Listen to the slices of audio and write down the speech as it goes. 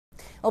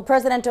Well,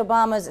 President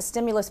Obama's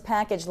stimulus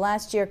package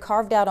last year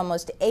carved out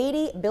almost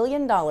 $80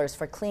 billion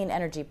for clean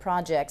energy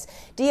projects.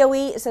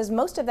 DOE says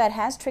most of that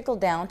has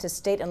trickled down to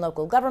state and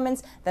local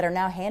governments that are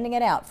now handing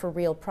it out for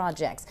real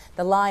projects.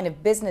 The line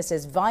of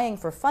businesses vying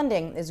for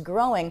funding is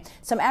growing.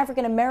 Some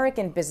African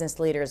American business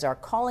leaders are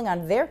calling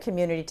on their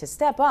community to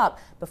step up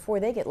before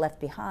they get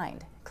left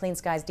behind. Clean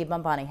Skies' Dee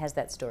Bombani has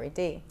that story.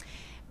 Dee.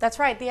 That's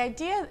right. The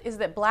idea is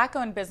that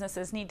Black-owned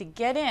businesses need to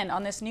get in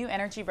on this new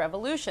energy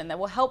revolution that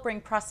will help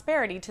bring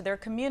prosperity to their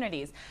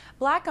communities.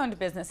 Black-owned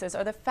businesses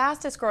are the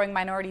fastest growing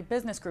minority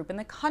business group in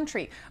the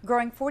country,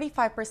 growing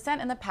 45%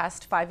 in the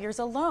past 5 years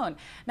alone.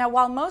 Now,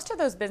 while most of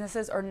those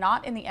businesses are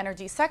not in the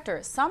energy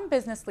sector, some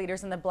business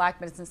leaders in the Black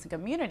business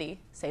community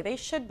say they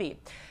should be.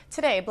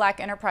 Today, Black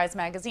Enterprise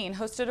Magazine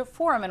hosted a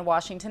forum in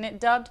Washington it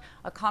dubbed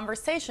A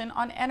Conversation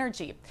on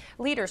Energy.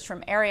 Leaders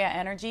from Area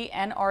Energy,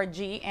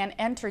 NRG, and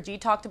Entergy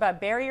talked about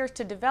barriers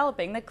to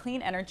developing the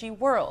clean energy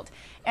world.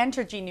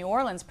 Entergy New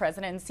Orleans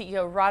President and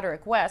CEO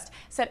Roderick West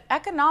said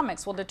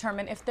economics will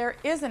determine if there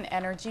is an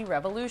energy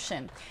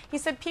revolution. He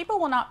said people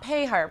will not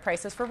pay higher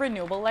prices for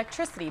renewable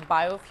electricity,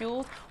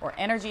 biofuels, or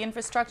energy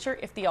infrastructure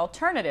if the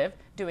alternative,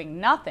 doing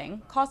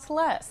nothing, costs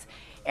less.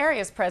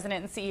 Area's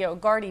President and CEO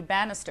Gardy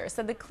Bannister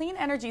said the clean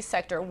energy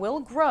sector will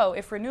grow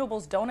if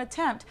renewables don't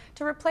attempt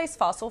to replace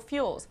fossil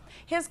fuels.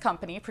 His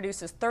company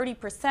produces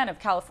 30% of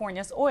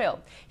California's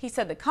oil. He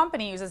said the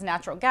company uses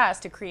natural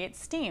gas to create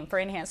steam for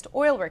enhanced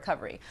oil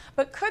recovery,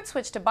 but could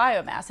switch to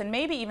biomass and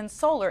maybe even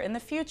solar in the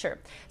future.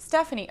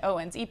 Stephanie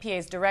Owens,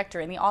 EPA's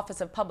director in the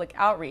Office of Public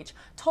Outreach,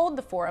 told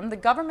the forum the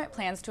government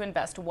plans to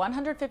invest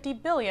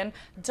 $150 billion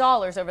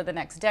over the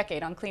next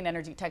decade on clean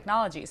energy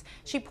technologies.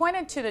 She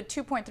pointed to the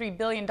 $2.3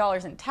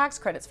 billion in tax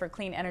credits for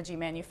clean energy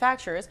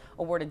manufacturers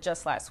awarded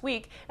just last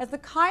week as the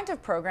kind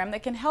of program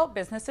that can help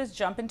businesses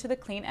jump into the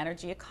clean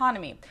energy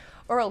economy.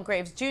 Earl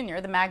Graves Jr.,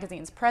 the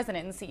magazine's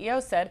president and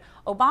CEO, said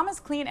Obama's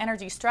clean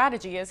energy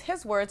strategy is,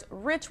 his words,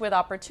 rich with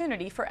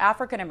opportunity for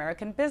African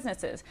American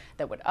businesses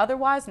that would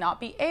otherwise not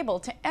be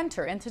able to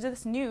enter into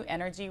this new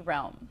energy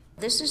realm.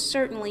 This is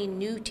certainly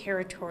new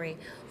territory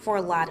for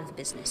a lot of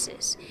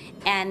businesses,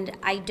 and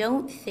I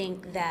don't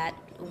think that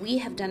we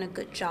have done a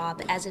good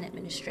job as an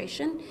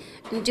administration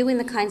in doing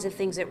the kinds of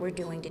things that we're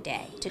doing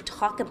today, to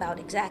talk about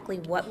exactly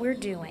what we're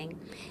doing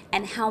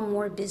and how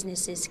more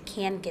businesses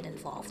can get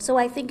involved. So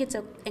I think it's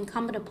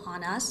incumbent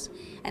upon us,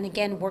 and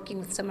again, working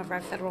with some of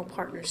our federal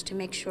partners, to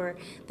make sure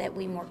that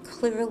we more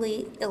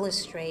clearly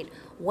illustrate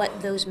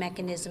what those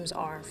mechanisms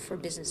are for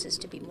businesses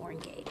to be more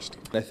engaged.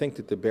 I think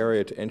that the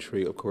barrier to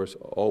entry, of course,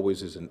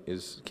 always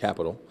is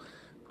capital.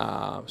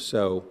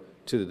 So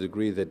to the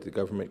degree that the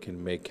government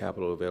can make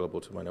capital available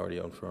to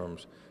minority-owned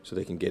firms so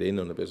they can get in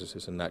on the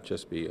businesses and not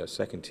just be a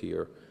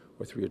second-tier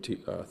or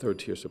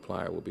third-tier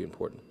supplier will be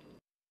important.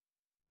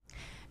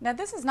 Now,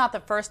 this is not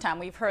the first time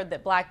we've heard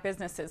that Black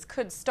businesses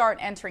could start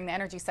entering the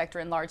energy sector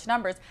in large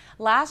numbers.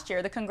 Last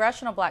year, the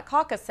Congressional Black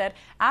Caucus said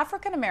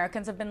African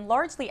Americans have been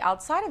largely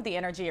outside of the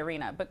energy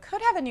arena, but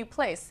could have a new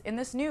place in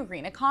this new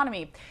green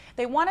economy.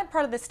 They wanted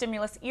part of the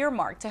stimulus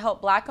earmarked to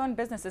help Black-owned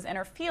businesses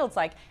enter fields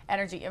like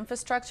energy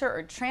infrastructure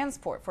or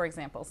transport, for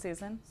example.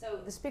 Susan? So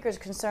the speaker's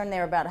concerned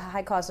there about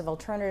high cost of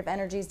alternative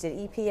energies. Did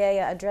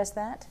EPA address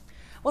that?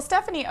 Well,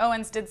 Stephanie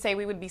Owens did say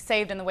we would be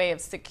saved in the way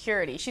of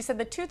security. She said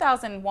the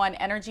 2001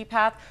 energy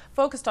path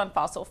focused on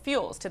fossil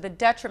fuels to the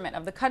detriment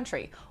of the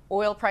country.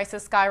 Oil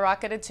prices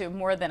skyrocketed to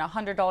more than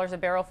 $100 a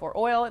barrel for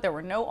oil. There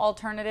were no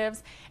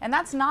alternatives, and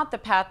that's not the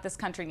path this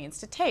country needs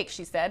to take,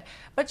 she said.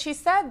 But she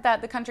said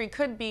that the country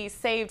could be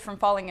saved from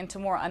falling into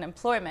more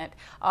unemployment.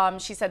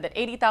 She said that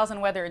 80,000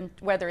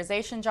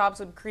 weatherization jobs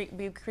would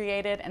be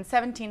created and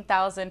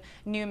 17,000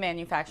 new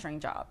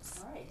manufacturing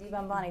jobs. All right, Dee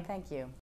Bombani, thank you.